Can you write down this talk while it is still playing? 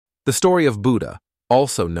The story of Buddha,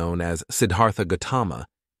 also known as Siddhartha Gautama,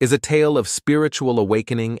 is a tale of spiritual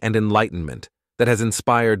awakening and enlightenment that has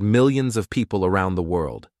inspired millions of people around the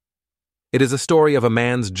world. It is a story of a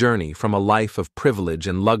man's journey from a life of privilege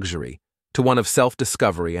and luxury to one of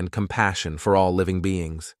self-discovery and compassion for all living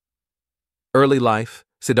beings. Early life,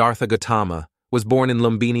 Siddhartha Gautama was born in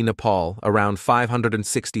Lumbini, Nepal around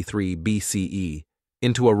 563 BCE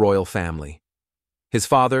into a royal family. His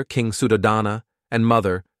father, King Suddhodana, and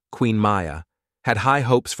mother, Queen Maya, had high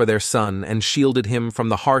hopes for their son and shielded him from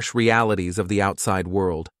the harsh realities of the outside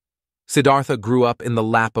world. Siddhartha grew up in the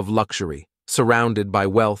lap of luxury, surrounded by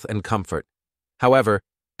wealth and comfort. However,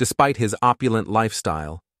 despite his opulent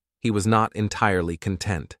lifestyle, he was not entirely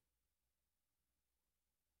content.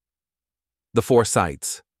 The Four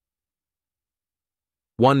Sights.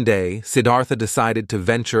 One day, Siddhartha decided to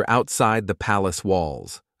venture outside the palace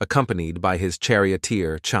walls, accompanied by his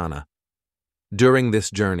charioteer Channa. During this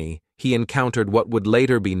journey, he encountered what would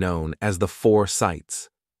later be known as the Four Sights.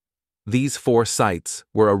 These four sights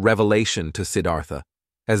were a revelation to Siddhartha,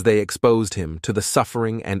 as they exposed him to the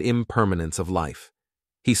suffering and impermanence of life.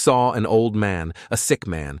 He saw an old man, a sick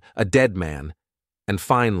man, a dead man, and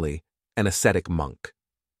finally, an ascetic monk.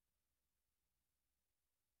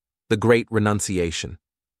 The Great Renunciation.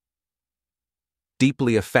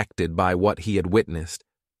 Deeply affected by what he had witnessed,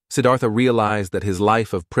 Siddhartha realized that his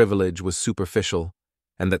life of privilege was superficial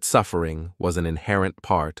and that suffering was an inherent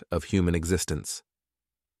part of human existence.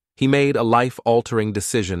 He made a life-altering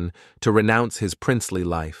decision to renounce his princely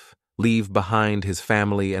life, leave behind his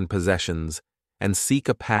family and possessions, and seek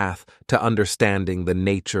a path to understanding the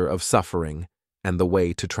nature of suffering and the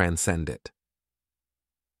way to transcend it.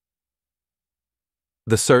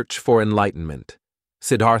 The Search for Enlightenment.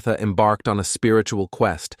 Siddhartha embarked on a spiritual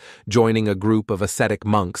quest, joining a group of ascetic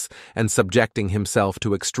monks and subjecting himself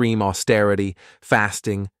to extreme austerity,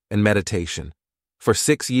 fasting, and meditation. For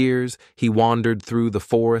 6 years, he wandered through the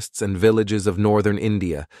forests and villages of northern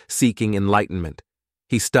India, seeking enlightenment.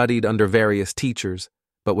 He studied under various teachers,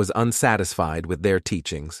 but was unsatisfied with their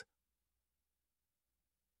teachings.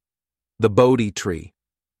 The Bodhi Tree.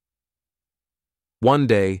 One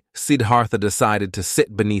day, Siddhartha decided to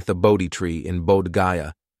sit beneath a Bodhi tree in Bodh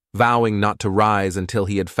Gaya, vowing not to rise until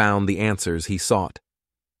he had found the answers he sought.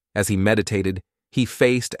 As he meditated, he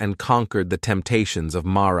faced and conquered the temptations of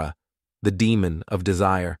Mara, the demon of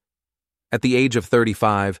desire. At the age of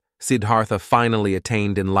 35, Siddhartha finally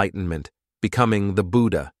attained enlightenment, becoming the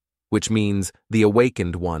Buddha, which means the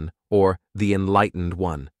awakened one or the enlightened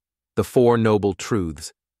one, the Four Noble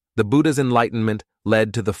Truths. The Buddha's enlightenment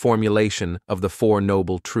led to the formulation of the Four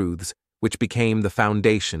Noble Truths, which became the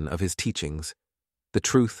foundation of his teachings. The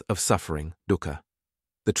truth of suffering, dukkha.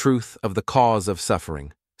 The truth of the cause of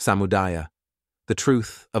suffering, samudaya. The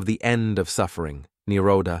truth of the end of suffering,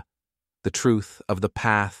 nirodha. The truth of the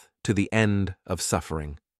path to the end of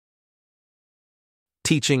suffering.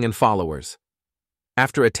 Teaching and followers.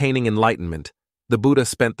 After attaining enlightenment, the Buddha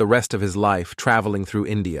spent the rest of his life traveling through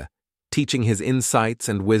India, teaching his insights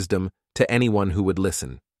and wisdom to anyone who would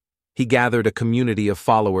listen. He gathered a community of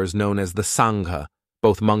followers known as the Sangha,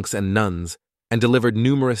 both monks and nuns, and delivered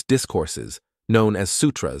numerous discourses, known as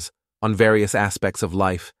sutras, on various aspects of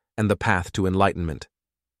life and the path to enlightenment.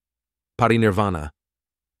 Parinirvana.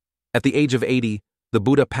 At the age of 80, the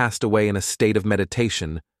Buddha passed away in a state of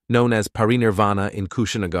meditation known as Parinirvana in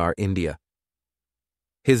Kushinagar, India.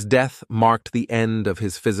 His death marked the end of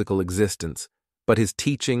his physical existence, but his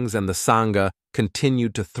teachings and the Sangha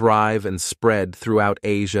continued to thrive and spread throughout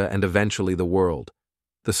Asia and eventually the world.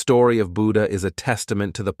 The story of Buddha is a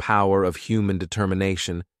testament to the power of human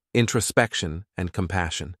determination, introspection, and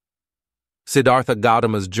compassion. Siddhartha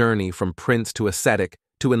Gautama's journey from prince to ascetic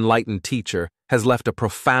to enlightened teacher has left a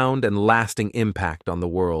profound and lasting impact on the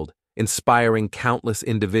world, inspiring countless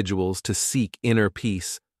individuals to seek inner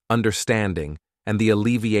peace, understanding, and the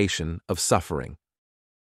alleviation of suffering.